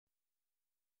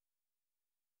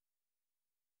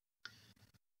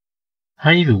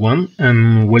Hi everyone,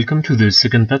 and welcome to the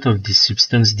second part of this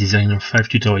Substance Designer 5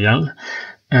 tutorial,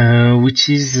 which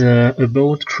is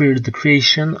about the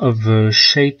creation of a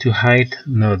shape to height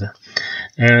node.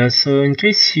 So in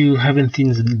case you haven't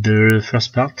seen the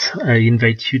first part, I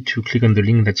invite you to click on the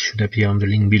link that should appear on the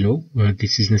link below.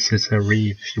 This is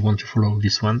necessary if you want to follow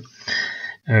this one.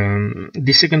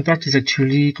 The second part is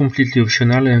actually completely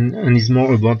optional and is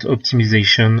more about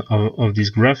optimization of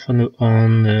this graph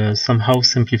on somehow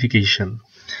simplification.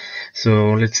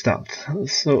 So let's start.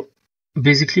 So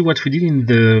basically what we did in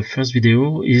the first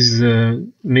video is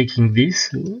making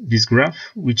this graph,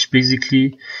 which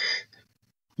basically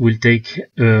will take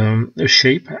a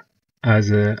shape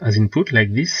as input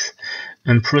like this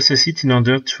and process it in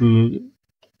order to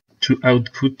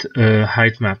output a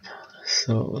height map.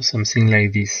 So something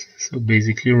like this. So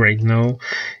basically right now,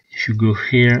 if you go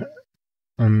here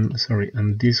on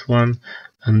this one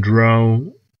and draw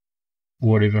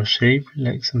whatever shape,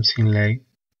 like something like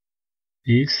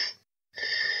this,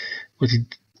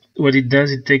 what it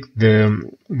does, it takes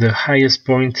the highest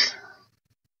point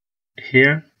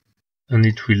here, and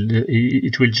it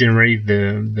will generate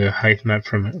the height map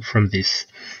from this.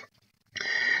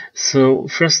 So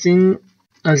first thing,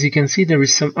 as you can see, there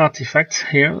is some artifacts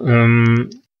here.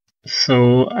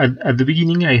 So at the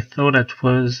beginning, I thought it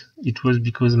was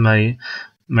because my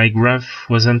graph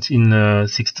wasn't in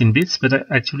 16 bits, but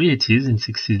actually it is in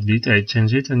 16 bits. I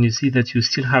changed it, and you see that you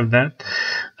still have that.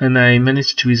 And I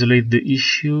managed to isolate the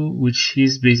issue, which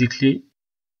is basically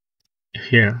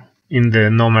here in the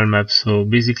normal map. So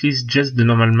basically, it's just the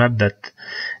normal map that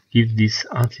gives this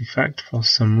artifact for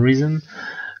some reason.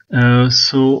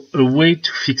 So a way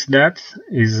to fix that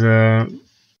is, in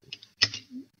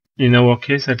our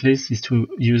case at least, is to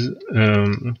use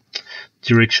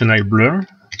directional blur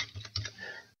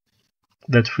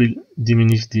that will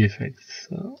diminish the effect.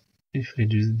 So if I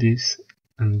do this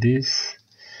and this,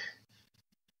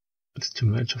 it's too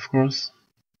much, of course,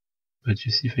 but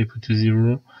you see, if I put to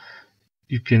 0,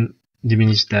 you can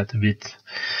diminish that a bit.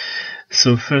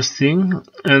 So first thing,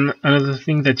 and another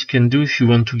thing that you can do if you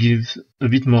want to give a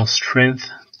bit more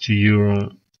strength to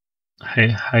your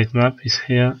height map is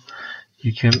here.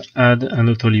 You can add an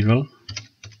auto level,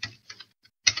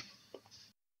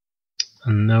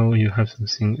 and now you have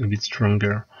something a bit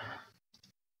stronger.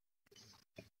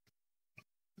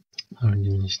 I will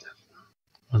diminish that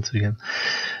once again.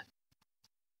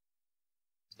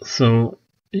 So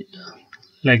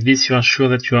like this, you are sure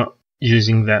that you are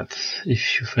using that.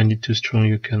 If you find it too strong,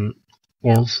 you can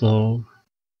also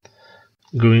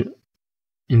go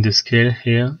in the scale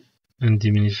here and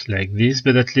diminish like this,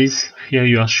 but at least here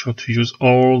you are sure to use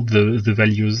all the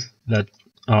values that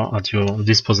are at your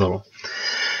disposal.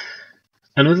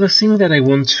 Another thing that I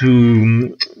want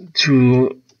to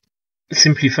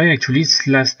simplify, actually, is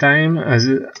last time, as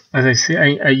I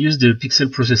say, I used the pixel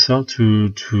processor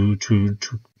to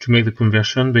make the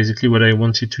conversion. Basically, what I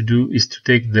wanted to do is to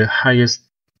take the highest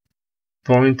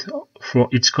point for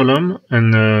each column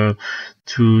and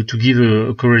to give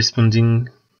a corresponding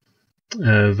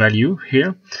value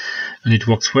here, and it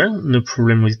works well, no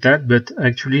problem with that. But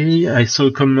actually, I saw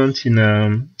a comment in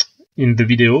the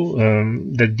video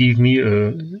that gave me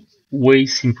a way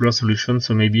simpler solution.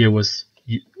 So maybe I was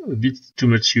a bit too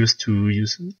much used to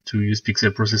use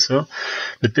pixel processor.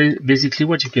 But basically,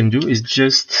 what you can do is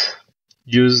just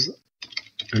use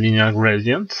a linear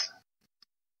gradient,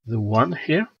 the one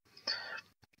here,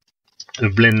 a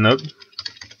blend node.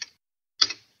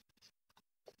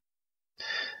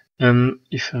 And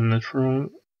if I'm not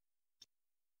wrong,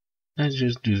 I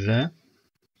just do that,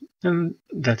 and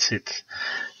that's it.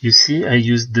 You see, I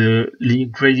use the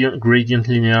gradient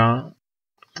linear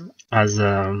as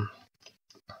a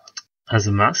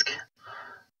mask,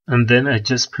 and then I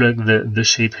just plug the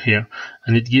shape here,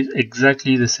 and it gives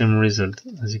exactly the same result,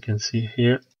 as you can see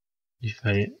here, if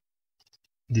I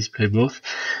display both.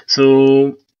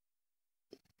 So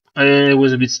I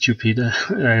was a bit stupid.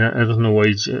 I don't know why.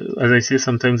 As I say,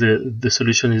 sometimes the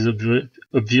solution is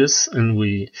obvious and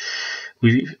we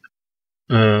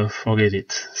forget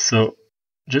it. So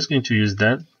just going to use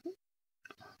that.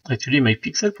 Actually, my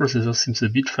pixel processor seems a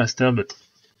bit faster, but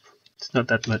it's not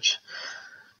that much.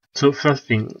 So first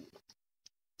thing,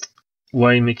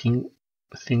 why making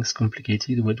things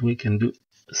complicated? What we can do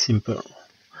simple.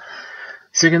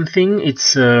 Second thing,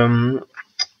 it's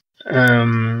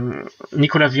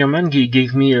Nicolas Vierman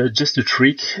gave me just a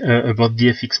trick about the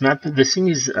FX map. The thing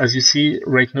is, as you see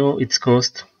right now, it's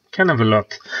cost kind of a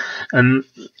lot, and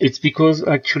it's because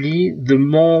actually the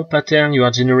more pattern you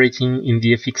are generating in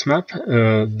the FX map,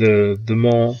 the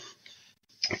more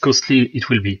costly it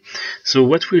will be. So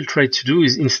what we'll try to do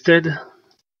is, instead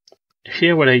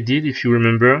here what I did, if you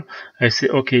remember, I say,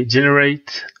 okay,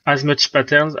 generate as much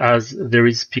patterns as there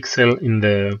is pixel in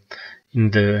the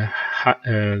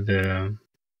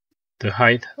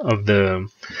height of the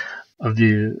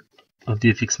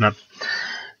FX map.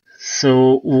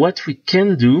 So what we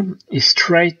can do is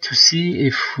try to see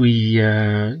if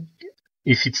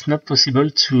it's not possible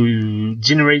to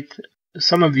generate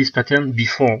some of these patterns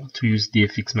before to use the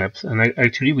FX maps, and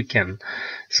actually we can.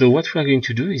 So what we are going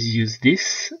to do is use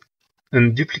this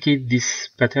and duplicate this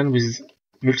pattern with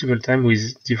multiple times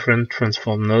with different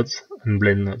transform nodes and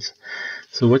blend nodes.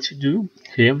 So what you do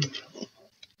here,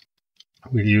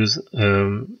 we'll use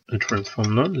a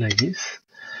transform node like this.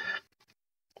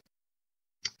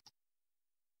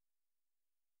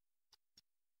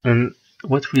 And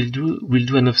what we'll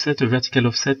do an offset, a vertical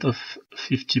offset of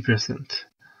 50%.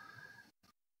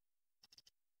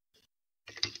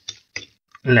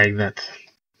 Like that.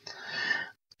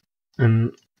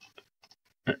 And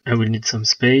I will need some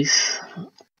space.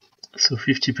 So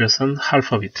 50%,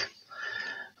 half of it.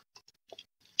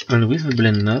 And with the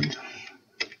blend node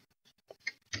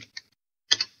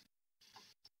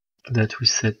that we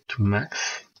set to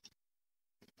max,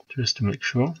 just to make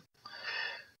sure,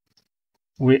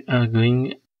 we are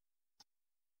going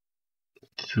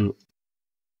to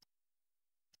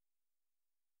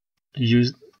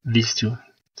use these two.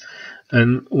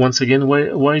 And once again,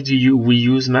 why do we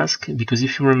use mask? Because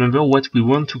if you remember, what we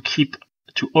want to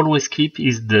always keep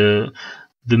is the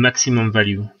maximum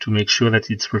value to make sure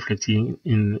that it's reflecting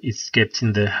it's kept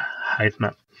in the height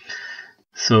map.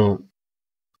 So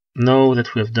now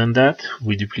that we have done that,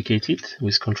 we duplicate it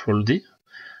with Ctrl D.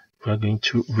 We are going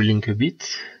to relink a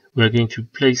bit. We are going to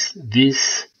place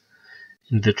this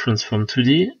in the transform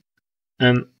 2D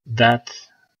and that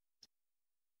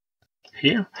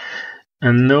here.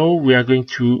 And now we are going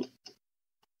to,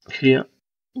 here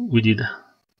we did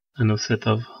an offset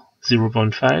of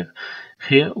 0.5.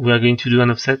 Here we are going to do an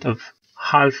offset of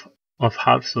half,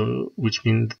 so which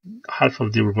means half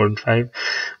of 0.5,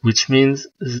 which means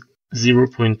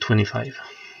 0.25.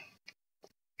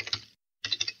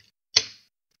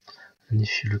 And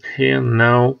if you look here,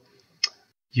 now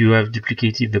you have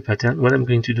duplicated the pattern. What I'm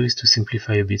going to do is to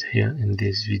simplify a bit here in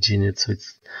this VGNet, so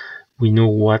we know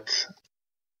what.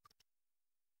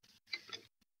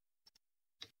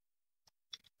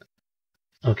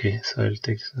 Okay, so I'll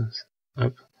take this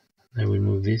up. I will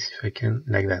move this if I can,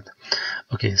 like that.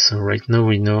 Okay, so right now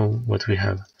we know what we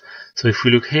have. So if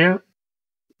we look here,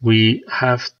 we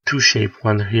have two shapes,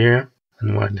 one here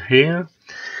and one here.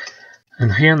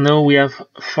 And here now we have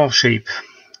four shapes.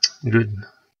 Good.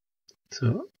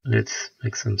 So let's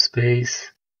make some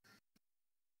space.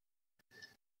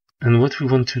 And what we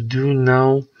want to do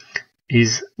now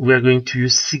is we are going to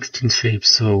use 16 shapes.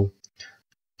 So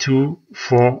 2,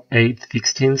 4, 8,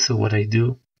 16. So what I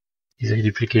do is I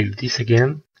duplicate this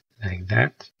again, like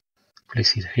that,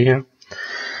 place it here.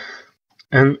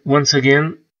 And once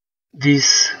again,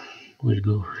 this will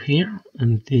go here,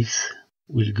 and this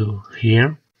will go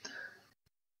here.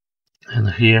 And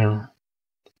here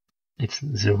it's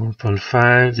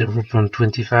 0.5,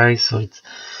 0.25, so it's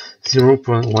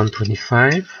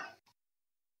 0.125.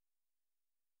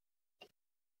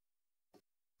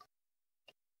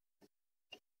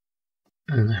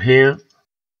 And here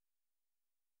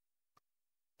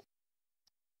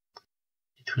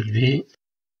it will be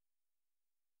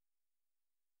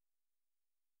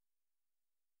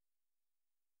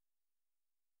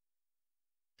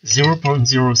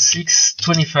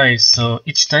 0.0625. So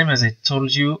each time, as I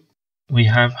told you, we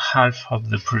have half of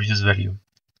the previous value.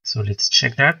 So let's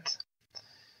check that.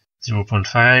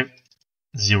 0.5,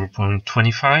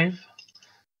 0.25,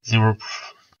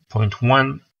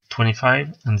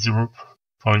 0.125, and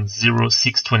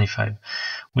 0.0625,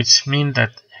 which means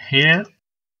that here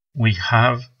we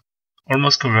have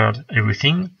almost covered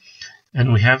everything,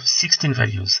 and we have 16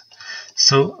 values.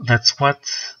 So that's what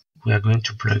we are going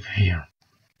to plug here.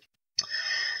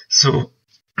 So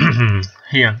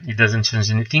here it doesn't change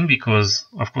anything because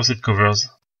of course it covers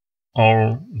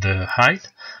all the height,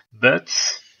 but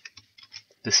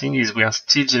the thing is we are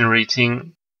still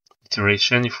generating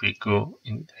iteration. If we go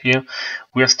in here,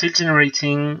 we are still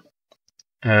generating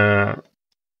the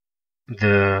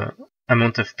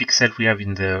amount of pixels we have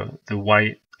in the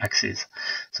y axis.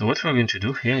 So what we're going to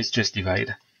do here is just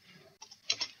divide.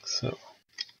 So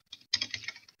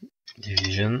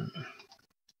division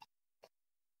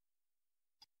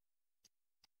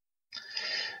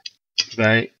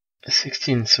by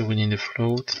 16, so we need a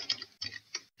float.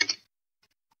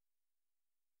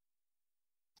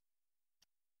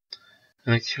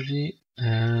 And actually,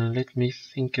 let me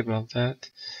think about that.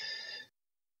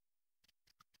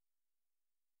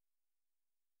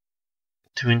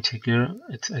 to integer,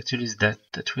 it actually is that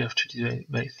we have to divide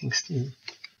by 16.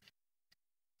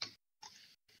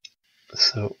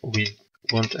 So we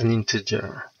want an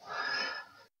integer.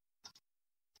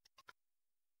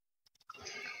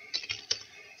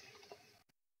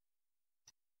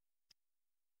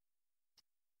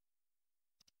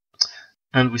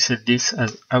 And we set this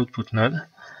as output node.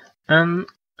 And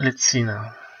let's see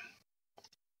now.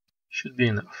 Should be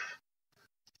enough.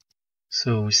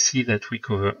 So we see that we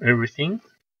cover everything.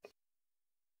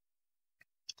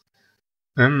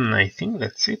 And I think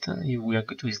that's it. We are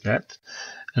good with that.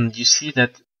 And you see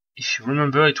that if you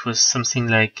remember, it was something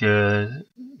like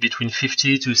between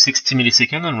 50 to 60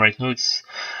 milliseconds, and right now it's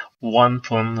 1.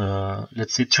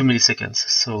 Let's say 2 milliseconds.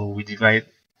 So we divide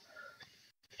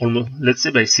almost, let's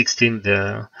say, by 16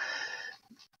 the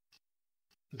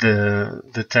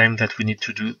time that we need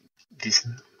to do this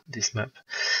map.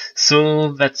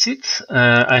 So that's it.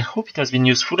 I hope it has been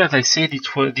useful. As I said,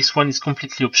 this one is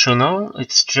completely optional.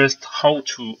 It's just how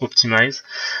to optimize.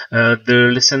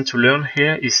 The lesson to learn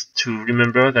here is to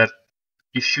remember that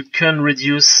if you can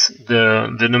reduce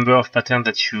the number of patterns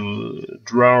that you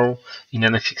draw in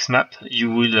an FX map,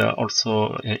 you will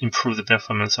also improve the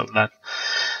performance of that.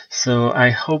 So I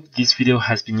hope this video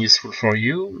has been useful for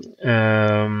you.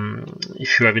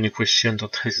 If you have any questions,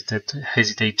 don't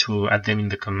hesitate to add them in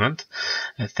the comment.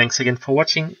 Thanks again for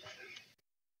watching.